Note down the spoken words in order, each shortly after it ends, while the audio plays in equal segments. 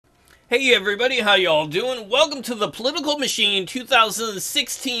Hey everybody, how y'all doing? Welcome to the Political Machine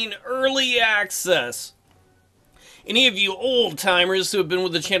 2016 Early Access. Any of you old-timers who have been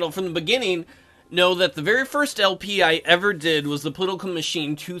with the channel from the beginning know that the very first LP I ever did was the Political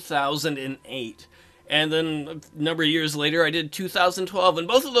Machine 2008. And then a number of years later I did 2012, and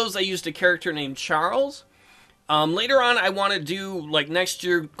both of those I used a character named Charles. Later on I want to do, like next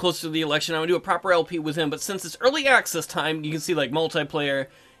year, closer to the election, I want to do a proper LP with him, but since it's early access time, you can see like multiplayer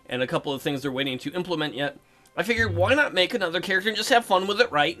and a couple of things they're waiting to implement yet, I figured why not make another character and just have fun with it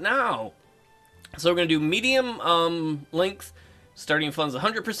right now. So we're going to do medium length, starting funds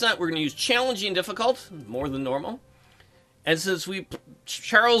 100%. We're going to use challenging difficult, more than normal. And since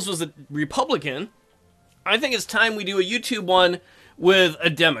Charles was a Republican, I think it's time we do a YouTube one with a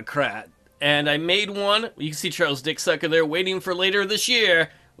Democrat. And I made one. You can see Charles Dick Sucker there waiting for later this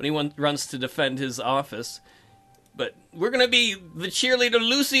year when he runs to defend his office. But we're going to be the cheerleader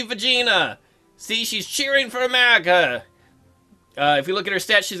Lucy Vageena. See, she's cheering for America. If you look at her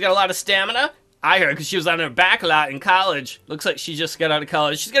stats, she's got a lot of stamina. I heard because she was on her back a lot in college. Looks like she just got out of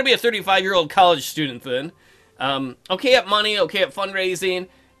college. She's going to be a 35-year-old college student then. Okay at money, okay at fundraising,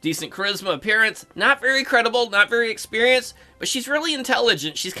 decent charisma, appearance. Not very credible, not very experienced, but she's really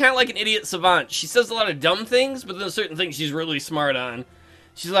intelligent. She's kind of like an idiot savant. She says a lot of dumb things, but then certain things she's really smart on.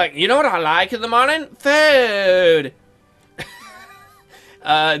 She's like, you know what I like in the morning? Food!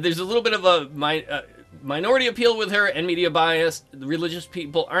 There's a little bit of a minority appeal with her and media bias. The religious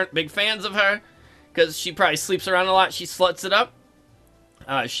people aren't big fans of her because she probably sleeps around a lot. She sluts it up.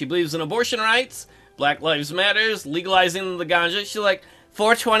 She believes in abortion rights, Black Lives Matters, legalizing the ganja. She's like,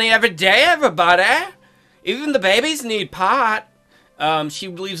 420 every day, everybody! Even the babies need pot. She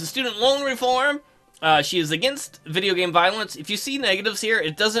believes in student loan reform. She is against video game violence. If you see negatives here,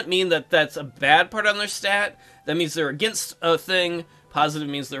 it doesn't mean that that's a bad part on their stat. That means they're against a thing. Positive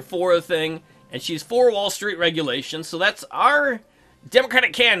means they're for a thing. And she's for Wall Street regulation. So that's our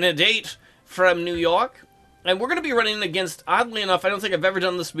Democratic candidate from New York. And we're going to be running against, oddly enough, I don't think I've ever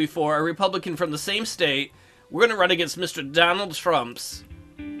done this before, a Republican from the same state. We're going to run against Mr. Donald Trump's.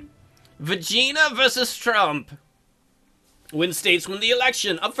 Vageena versus Trump. Win states win the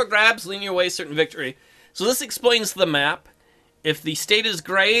election. Up for grabs, lean your way, certain victory. So this explains the map. If the state is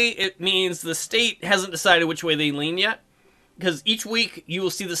gray, it means the state hasn't decided which way they lean yet. Because each week you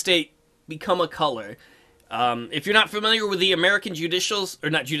will see the state become a color. If you're not familiar with the American election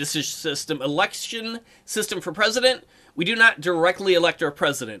system for president, we do not directly elect our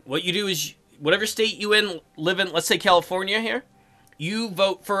president. What you do is, whatever state you live in, let's say California here, you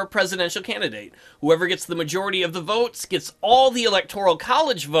vote for a presidential candidate. Whoever gets the majority of the votes gets all the electoral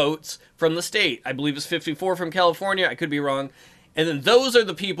college votes from the state. I believe it's 54 from California. I could be wrong. And then those are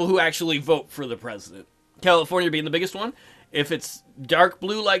the people who actually vote for the president. California being the biggest one. If it's dark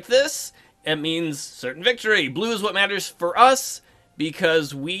blue like this, it means certain victory. Blue is what matters for us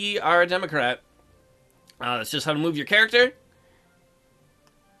because we are a Democrat. That's just how to move your character.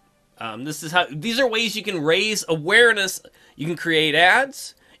 These are ways you can raise awareness. You can create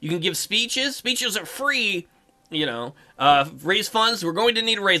ads. You can give speeches. Speeches are free, you know. Raise funds. We're going to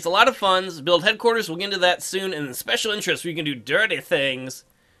need to raise a lot of funds. Build headquarters. We'll get into that soon. And then special interests, we can do dirty things.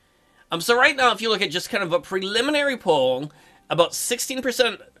 So right now, if you look at just kind of a preliminary poll, about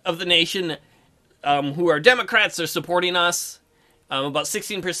 16% of the nation who are Democrats are supporting us. About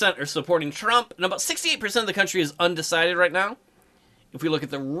 16% are supporting Trump. And about 68% of the country is undecided right now. If we look at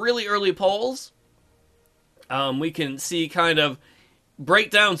the really early polls, we can see kind of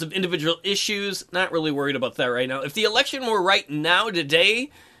breakdowns of individual issues. Not really worried about that right now. If the election were right now, today,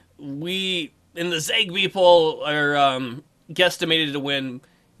 we, in the Zagby poll, are guesstimated to win.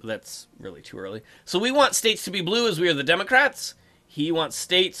 That's really too early. So we want states to be blue as we are the Democrats. He wants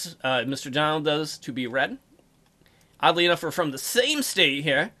states, Mr. Donald does, to be red. Oddly enough, we're from the same state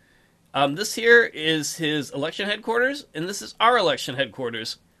here. This here is his election headquarters, and this is our election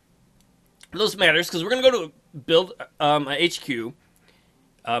headquarters. Those matters, because we're going to go to build a HQ.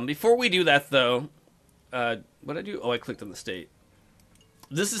 Before we do that, though, what did I do? Oh, I clicked on the state.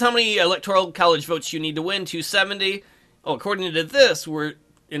 This is how many electoral college votes you need to win, 270. Oh, according to this, we're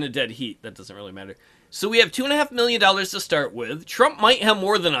in a dead heat. That doesn't really matter. So we have $2.5 million to start with. Trump might have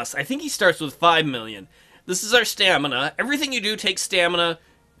more than us. I think he starts with $5 million. This is our stamina. Everything you do takes stamina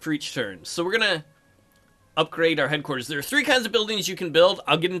for each turn. So we're going to upgrade our headquarters. There are 3 kinds of buildings you can build.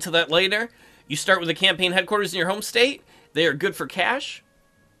 I'll get into that later. You start with the campaign headquarters in your home state. They are good for cash.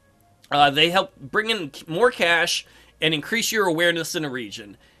 They help bring in more cash and increase your awareness in a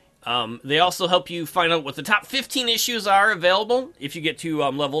region. They also help you find out what the top 15 issues are available if you get to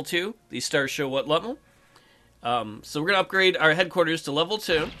level 2. These stars show what level. So we're going to upgrade our headquarters to level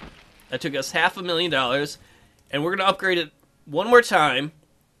 2. That took us $500,000. And we're going to upgrade it one more time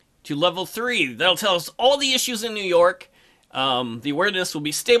to level 3. That'll tell us all the issues in New York. The awareness will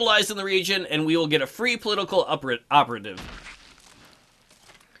be stabilized in the region, and we will get a free political operative.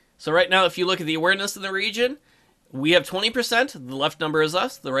 So right now, if you look at the awareness in the region, we have 20%. The left number is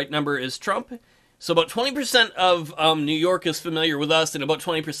us. The right number is Trump. So about 20% of New York is familiar with us, and about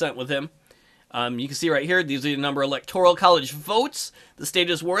 20% with him. You can see right here, these are the number of electoral college votes the state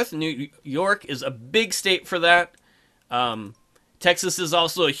is worth. New York is a big state for that. Texas is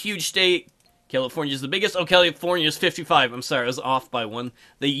also a huge state. California is the biggest. Oh, California is 55. I'm sorry, I was off by one.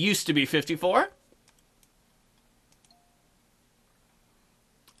 They used to be 54.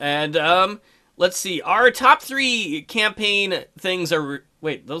 And let's see. Our top 3 campaign things are...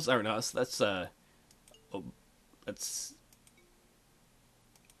 Wait, those aren't us. That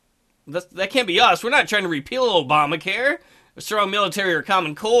can't be us. We're not trying to repeal Obamacare, a strong military or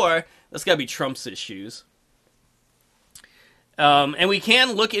common core. That's got to be Trump's issues. And we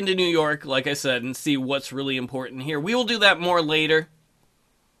can look into New York, like I said, and see what's really important here. We will do that more later.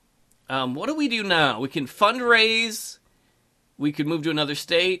 What do we do now? We can fundraise. We could move to another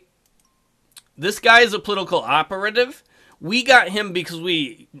state. This guy is a political operative. We got him because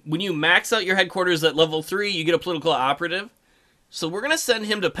when you max out your headquarters at level 3, you get a political operative. So we're going to send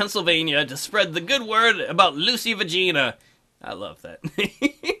him to Pennsylvania to spread the good word about Lucy Vageena. I love that.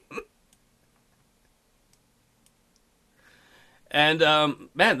 And,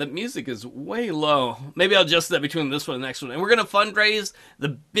 man, the music is way low. Maybe I'll adjust that between this one and the next one. And we're going to fundraise the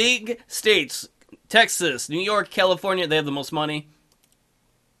big states. Texas, New York, California, they have the most money.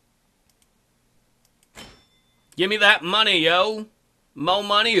 Give me that money, yo. Mo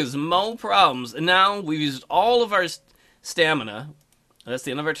money is mo problems. And now we've used all of our stamina. That's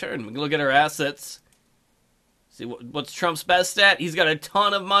the end of our turn. We can look at our assets. See what's Trump's best at. He's got a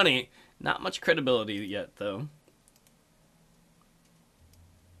ton of money. Not much credibility yet, though.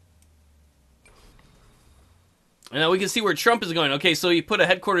 And now we can see where Trump is going. Okay, so he put a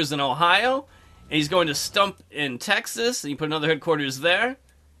headquarters in Ohio, and he's going to stump in Texas, and he put another headquarters there.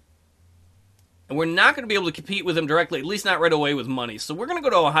 And we're not going to be able to compete with him directly, at least not right away with money. So we're going to go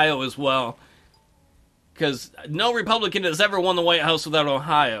to Ohio as well, because no Republican has ever won the White House without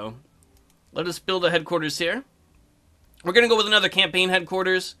Ohio. Let us build a headquarters here. We're going to go with another campaign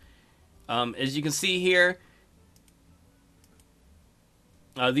headquarters. As you can see here,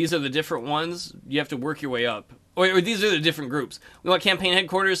 these are the different ones. You have to work your way up. Or these are the different groups. We want campaign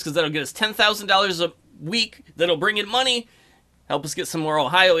headquarters because that'll get us $10,000 a week. That'll bring in money. Help us get some more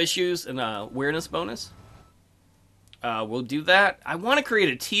Ohio issues and awareness bonus. We'll do that. I want to create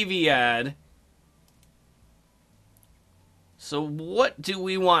a TV ad. So what do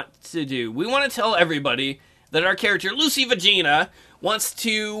we want to do? We want to tell everybody that our character, Lucy Vageena, wants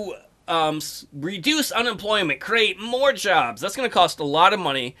to reduce unemployment, create more jobs. That's going to cost a lot of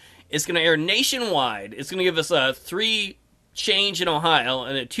money. It's going to air nationwide. It's going to give us a 3 change in Ohio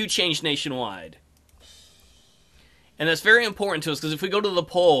and a 2 change nationwide. And that's very important to us because if we go to the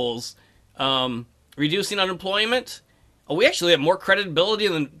polls, reducing unemployment, we actually have more credibility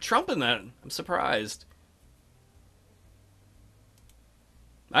than Trump in that. I'm surprised.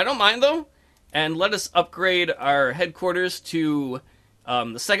 I don't mind, though. And let us upgrade our headquarters to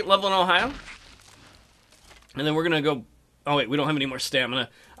the 2nd level in Ohio. And then we're going to go... Oh, wait, we don't have any more stamina.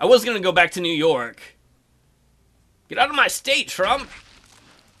 I was going to go back to New York. Get out of my state, Trump!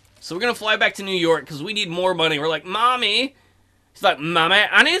 So we're going to fly back to New York because we need more money. We're like, Mommy! He's like, Mommy,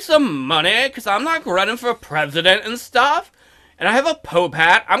 I need some money because I'm like running for president and stuff. And I have a Pope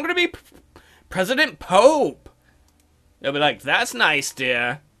hat. I'm going to be President Pope. They'll be like, that's nice,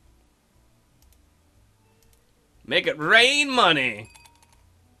 dear. Make it rain money.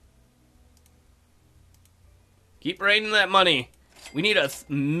 Keep raining that money. We need $1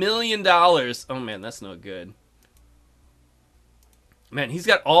 million. Oh, man, that's no good. Man, he's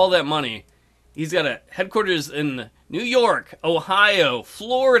got all that money. He's got a headquarters in New York, Ohio,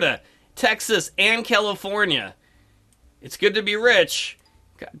 Florida, Texas, and California. It's good to be rich.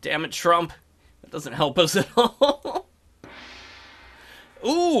 God damn it, Trump. That doesn't help us at all.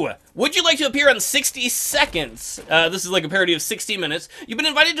 Ooh, would you like to appear on 60 Seconds? This is like a parody of 60 Minutes. You've been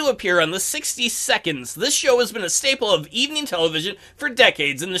invited to appear on the 60 Seconds. This show has been a staple of evening television for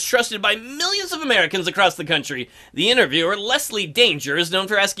decades and is trusted by millions of Americans across the country. The interviewer, Leslie Danger, is known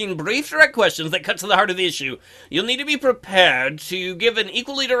for asking brief, direct questions that cut to the heart of the issue. You'll need to be prepared to give an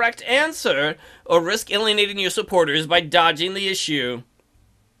equally direct answer or risk alienating your supporters by dodging the issue.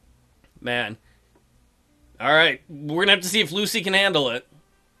 Man. Alright, we're gonna have to see if Lucy can handle it.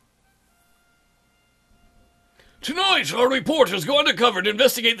 Tonight, our reporters go undercover to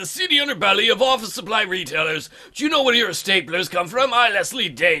investigate the seedy underbelly of office supply retailers. Do you know where your staplers come from? I, Leslie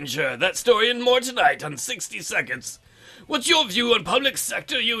Danger. That story and more tonight on 60 Seconds. What's your view on public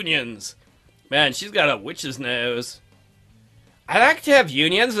sector unions? Man, she's got a witch's nose. I like to have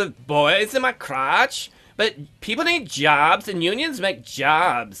unions with boys in my crotch, but people need jobs, and unions make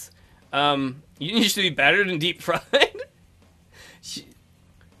jobs. Unions should be better than deep fried.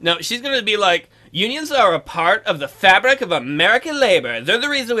 No, she's gonna be like, unions are a part of the fabric of American labor. They're the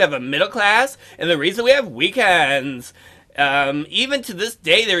reason we have a middle class, and the reason we have weekends. Even to this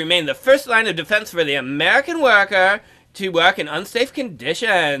day, they remain the first line of defense for the American worker to work in unsafe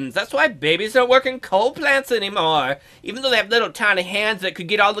conditions. That's why babies don't work in coal plants anymore, even though they have little tiny hands that could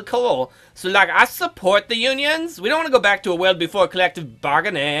get all the coal. So, like, I support the unions. We don't want to go back to a world before collective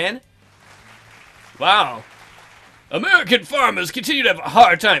bargaining. Wow. American farmers continue to have a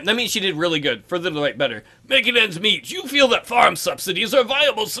hard time. That means she did really good. Further to write better. Making ends meet. You feel that farm subsidies are a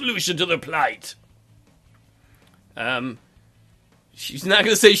viable solution to their plight? She's not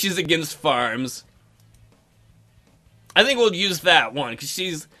going to say she's against farms. I think we'll use that one,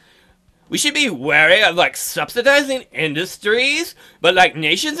 because we should be wary of, like, subsidizing industries, but, like,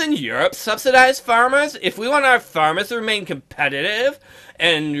 nations in Europe subsidize farmers. If we want our farmers to remain competitive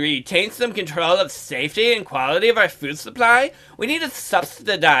and retain some control of safety and quality of our food supply, we need to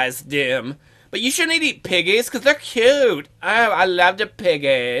subsidize them. But you shouldn't eat piggies, because they're cute. Oh, I love the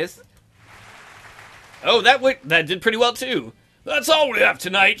piggies. Oh, that did pretty well, too. That's all we have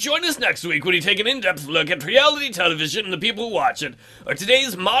tonight. Join us next week when we take an in-depth look at reality television and the people who watch it, or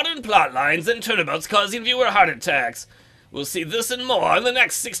today's modern plot lines and turnabouts causing viewer heart attacks. We'll see this and more in the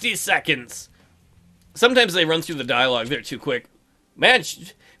next 60 seconds. Sometimes they run through the dialogue there too quick. Man,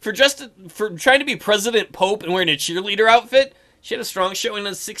 for trying to be President Pope and wearing a cheerleader outfit, she had a strong showing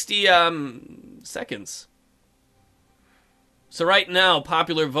in 60 seconds. So right now,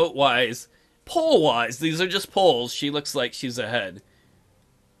 popular vote-wise, poll-wise, these are just polls. She looks like she's ahead.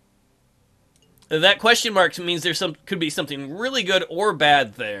 That question mark means could be something really good or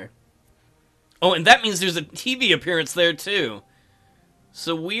bad there. Oh, and that means there's a TV appearance there too.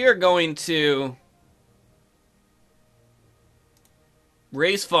 So we are going to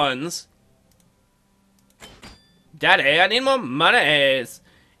raise funds. Daddy, I need more monies.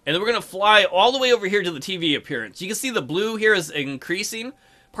 And then we're going to fly all the way over here to the TV appearance. You can see the blue here is increasing.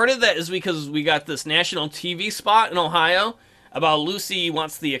 Part of that is because we got this national TV spot in Ohio about Lucy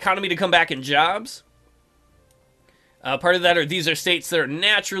wants the economy to come back in jobs. Part of that are these are states that are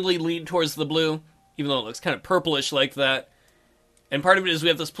naturally lead towards the blue, even though it looks kind of purplish like that. And part of it is we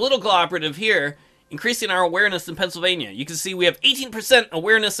have this political operative here increasing our awareness in Pennsylvania. You can see we have 18%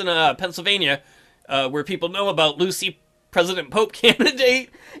 awareness in Pennsylvania, where people know about Lucy, President Pope candidate,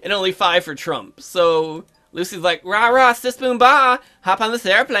 and only 5 for Trump. So Lucy's like, rah rah, sis boom bah, hop on this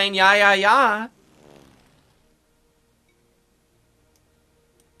airplane, yah yah yah.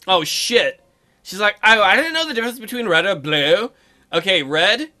 Oh shit. She's like, oh, I didn't know the difference between red or blue. Okay,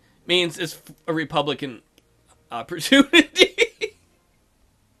 red means it's a Republican opportunity.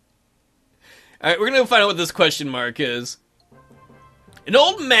 Alright, we're gonna find out what this question mark is. An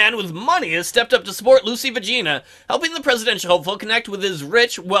old man with money has stepped up to support Lucy Vageena, helping the presidential hopeful connect with his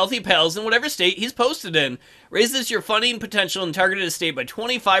rich, wealthy pals in whatever state he's posted in. Raises your funding potential in targeted state by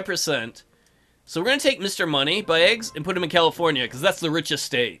 25%. So we're going to take Mr. Money by Eggs and put him in California, because that's the richest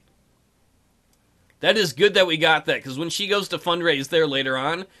state. That is good that we got that, because when she goes to fundraise there later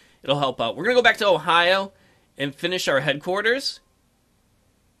on, it'll help out. We're going to go back to Ohio and finish our headquarters.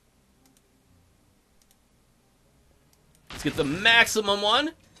 Let's get the maximum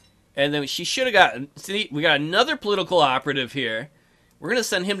one. And then she should have gotten... See, we got another political operative here. We're going to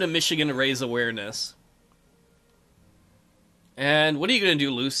send him to Michigan to raise awareness. And what are you going to do,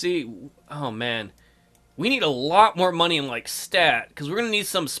 Lucy? Oh, man. We need a lot more money in, like, stat. Because we're going to need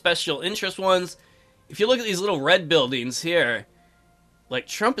some special interest ones. If you look at these little red buildings here... Like,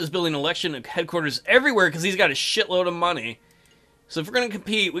 Trump is building election headquarters everywhere because he's got a shitload of money. So if we're going to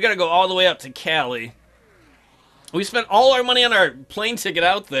compete, we got to go all the way up to Cali. We spent all our money on our plane ticket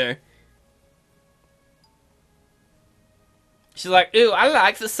out there. She's like, ooh, I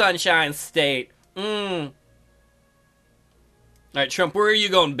like the Sunshine State. Alright, Trump, where are you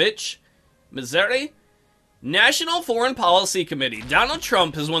going, bitch? Missouri? National Foreign Policy Committee. Donald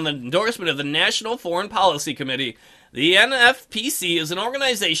Trump has won the endorsement of the National Foreign Policy Committee. The NFPC is an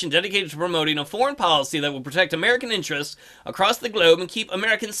organization dedicated to promoting a foreign policy that will protect American interests across the globe and keep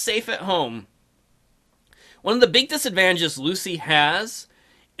Americans safe at home. One of the big disadvantages Lucy has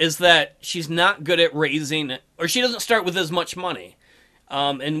is that she's not good at raising, or she doesn't start with as much money.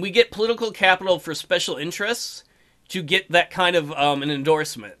 And we get political capital for special interests. to get that kind of an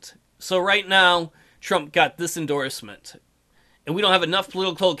endorsement. So right now, Trump got this endorsement. And we don't have enough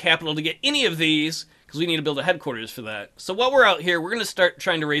political capital to get any of these, because we need to build a headquarters for that. So while we're out here, we're going to start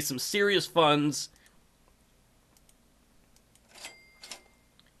trying to raise some serious funds.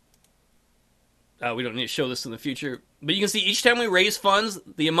 We don't need to show this in the future. But you can see each time we raise funds,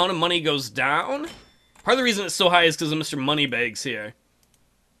 the amount of money goes down. Part of the reason it's so high is because of Mr. Moneybags here.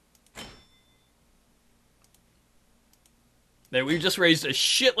 There, we've just raised a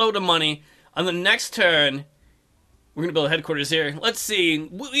shitload of money. On the next turn, we're going to build headquarters here. Let's see.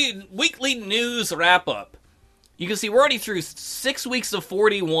 Weekly news wrap-up. You can see we're already through 6 weeks of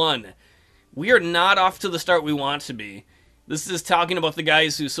 41. We are not off to the start we want to be. This is talking about the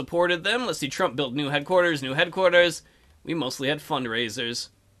guys who supported them. Let's see, Trump built new headquarters, We mostly had fundraisers.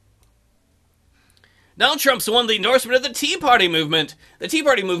 Donald Trump's won the endorsement of the Tea Party movement. The Tea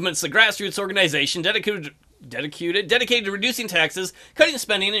Party movement's a grassroots organization dedicated to reducing taxes, cutting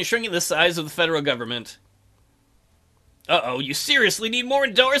spending, and shrinking the size of the federal government. Uh-oh, you seriously need more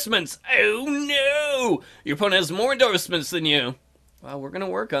endorsements! Oh no! Your opponent has more endorsements than you. Well, we're gonna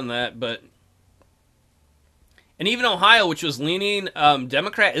work on that, but... And even Ohio, which was leaning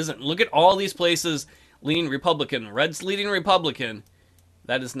Democrat, isn't. Look at all these places leaning Republican. Red's leading Republican.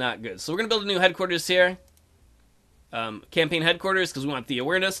 That is not good. So we're gonna build a new headquarters here. Campaign headquarters, because we want the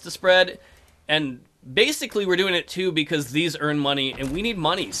awareness to spread. And basically we're doing it too because these earn money, and we need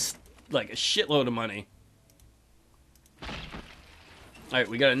money. Like a shitload of money. Alright,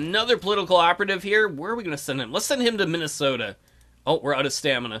 we got another political operative here. Where are we going to send him? Let's send him to Minnesota. Oh, we're out of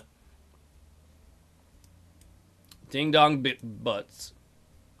stamina. Ding dong butts.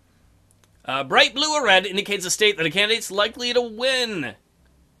 Bright blue or red indicates a state that a candidate's likely to win.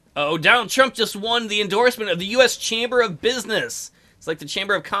 Oh, Donald Trump just won the endorsement of the U.S. Chamber of Business. It's like the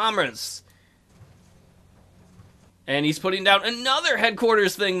Chamber of Commerce. And he's putting down another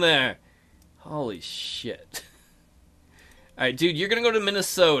headquarters thing there. Holy shit. Alright, dude, you're gonna go to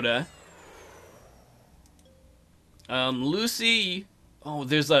Minnesota. Lucy... Oh,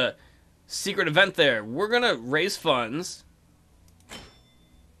 there's a secret event there. We're gonna raise funds.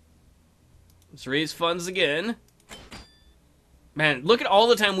 Let's raise funds again. Man, look at all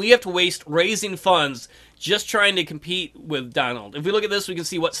the time we have to waste raising funds just trying to compete with Donald. If we look at this, we can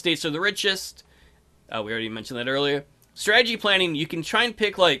see what states are the richest. We already mentioned that earlier. Strategy planning, you can try and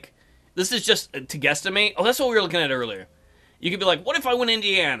pick, like... This is just to guesstimate. Oh, that's what we were looking at earlier. You could be like, what if I win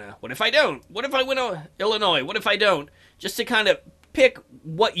Indiana? What if I don't? What if I win Illinois? What if I don't? Just to kind of pick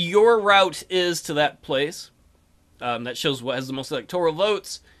what your route is to that place. That shows what has the most electoral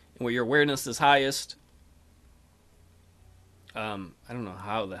votes and where your awareness is highest. I don't know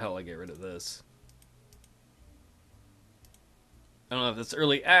how the hell I get rid of this. I don't know if it's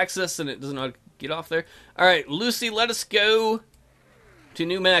early access and it doesn't know how to get off there. Alright, Lucy, let us go to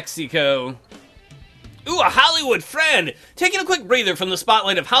New Mexico. Ooh, a Hollywood friend! Taking a quick breather from the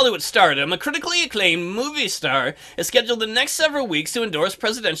spotlight of Hollywood stardom, a critically acclaimed movie star is scheduled the next several weeks to endorse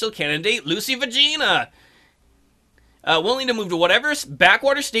presidential candidate Lucy Vageena. Willing to move to whatever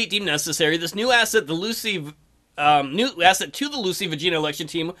backwater state deemed necessary, this new asset, to the Lucy Vageena election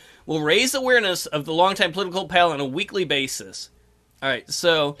team, will raise awareness of the longtime political pal on a weekly basis. Alright,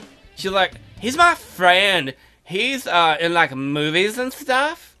 so she's like, he's my friend. He's in like movies and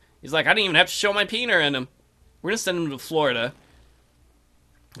stuff. He's like, I didn't even have to show my peener in him. We're gonna send him to Florida.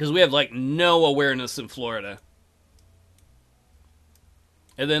 Because we have like no awareness in Florida.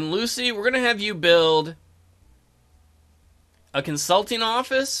 And then Lucy, we're gonna have you build a consulting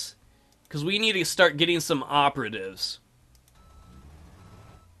office. Because we need to start getting some operatives.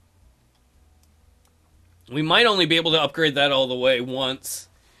 We might only be able to upgrade that all the way once.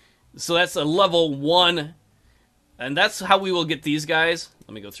 So that's a level 1. And that's how we will get these guys.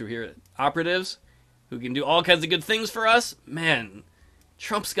 Let me go through here. Operatives. Who can do all kinds of good things for us. Man.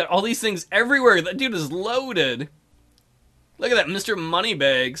 Trump's got all these things everywhere. That dude is loaded. Look at that, Mr.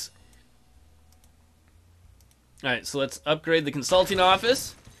 Moneybags. Alright, so let's upgrade the consulting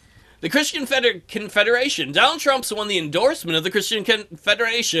office. The Christian Confederation. Donald Trump's won the endorsement of the Christian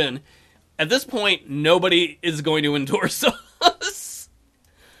Confederation. At this point, nobody is going to endorse us.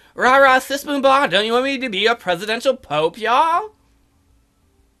 Rah-rah, sis boom bah, don't you want me to be a presidential pope, y'all?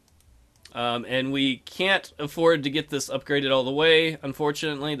 And we can't afford to get this upgraded all the way,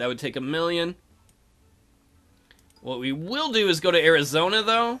 unfortunately. That would take $1 million. What we will do is go to Arizona,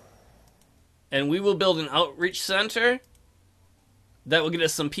 though. And we will build an outreach center. That will get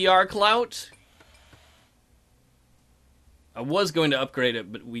us some PR clout. I was going to upgrade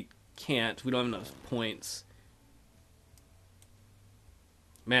it, but we can't. We don't have enough points.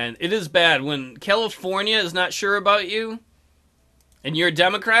 Man, it is bad when California is not sure about you and you're a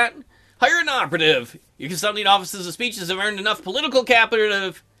Democrat. Hire an operative. Your consulting offices and speeches have earned enough political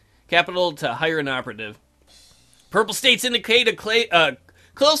capital to hire an operative. Purple states indicate a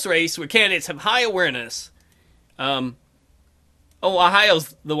close race where candidates have high awareness. Oh,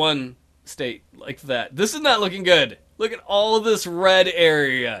 Ohio's the one state like that. This is not looking good. Look at all of this red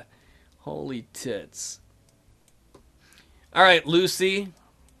area. Holy tits. All right, Lucy.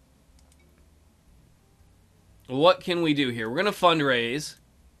 What can we do here? We're going to fundraise.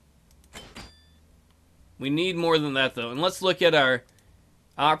 We need more than that, though. And let's look at our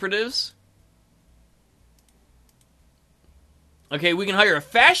operatives. Okay, we can hire a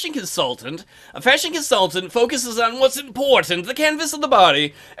fashion consultant. A fashion consultant focuses on what's important, the canvas of the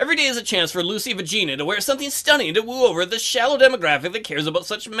body. Every day is a chance for Lucy Vageena to wear something stunning to woo over the shallow demographic that cares about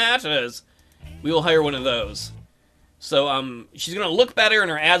such matters. We will hire one of those. So, she's gonna look better and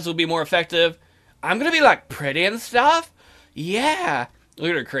her ads will be more effective. I'm gonna be, like, pretty and stuff? Yeah. Look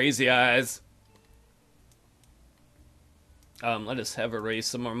at her crazy eyes. Let us have her raise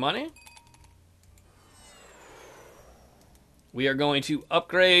some more money. We are going to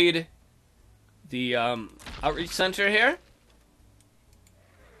upgrade the outreach center here.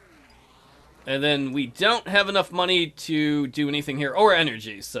 And then we don't have enough money to do anything here, or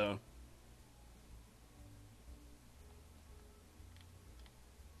energy, so.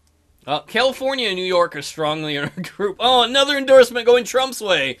 California and New York are strongly in our group. Oh, another endorsement going Trump's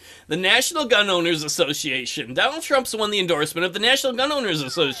way. The National Gun Owners Association. Donald Trump's won the endorsement of the National Gun Owners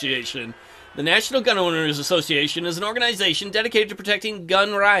Association. The National Gun Owners Association is an organization dedicated to protecting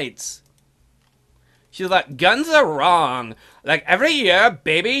gun rights. She's like, guns are wrong. Like, every year,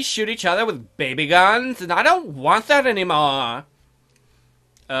 babies shoot each other with baby guns, and I don't want that anymore.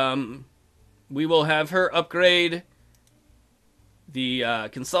 We will have her upgrade the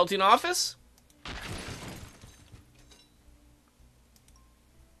consulting office.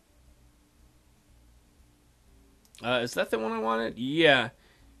 Is that the one I wanted? Yeah.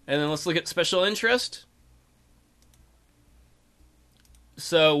 And then let's look at special interest.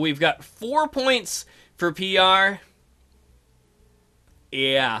 So we've got 4 points for PR.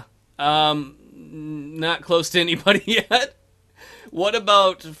 Yeah. Not close to anybody yet. What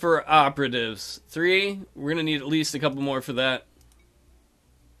about for operatives? 3? We're going to need at least a couple more for that.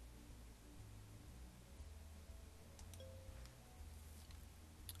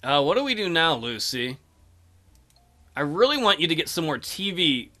 What do we do now, Lucy? I really want you to get some more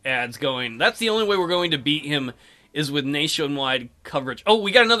TV ads going. That's the only way we're going to beat him, is with nationwide coverage. Oh,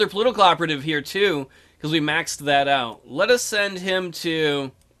 we got another political operative here, too, because we maxed that out. Let us send him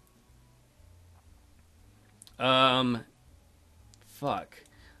to... Fuck.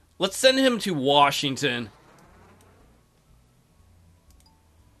 Let's send him to Washington.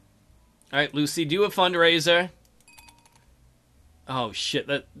 Alright, Lucy, do a fundraiser. Oh, shit.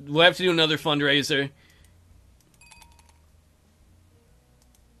 We'll have to do another fundraiser.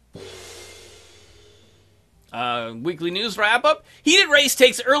 Weekly news wrap-up. Heated race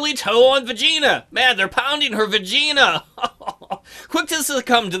takes early toll on Vageena. Man, they're pounding her Vageena. Quick to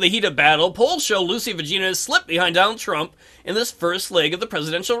succumb to the heat of battle, polls show Lucy Vageena has slipped behind Donald Trump in this first leg of the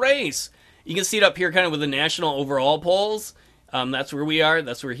presidential race. You can see it up here kind of with the national overall polls. That's where we are.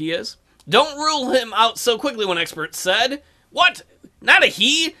 That's where he is. Don't rule him out so quickly, one expert said. What? Not a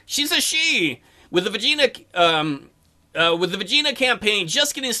he? She's a she. With the Vageena campaign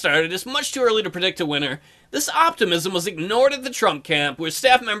just getting started, it's much too early to predict a winner. This optimism was ignored at the Trump camp, where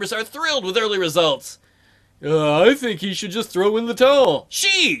staff members are thrilled with early results. I think he should just throw in the towel.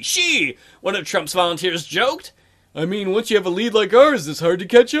 She! One of Trump's volunteers joked. I mean, once you have a lead like ours, it's hard to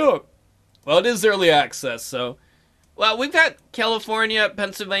catch up. Well, it is early access, so... Well, we've got California,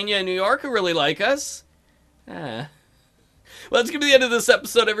 Pennsylvania, and New York who really like us. Well, that's going to be the end of this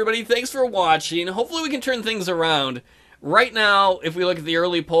episode, everybody. Thanks for watching. Hopefully we can turn things around. Right now, if we look at the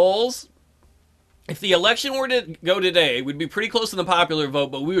early polls, if the election were to go today, we'd be pretty close in the popular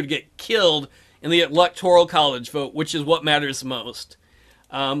vote, but we would get killed in the electoral college vote, which is what matters most.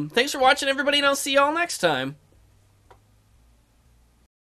 Thanks for watching, everybody, and I'll see y'all next time.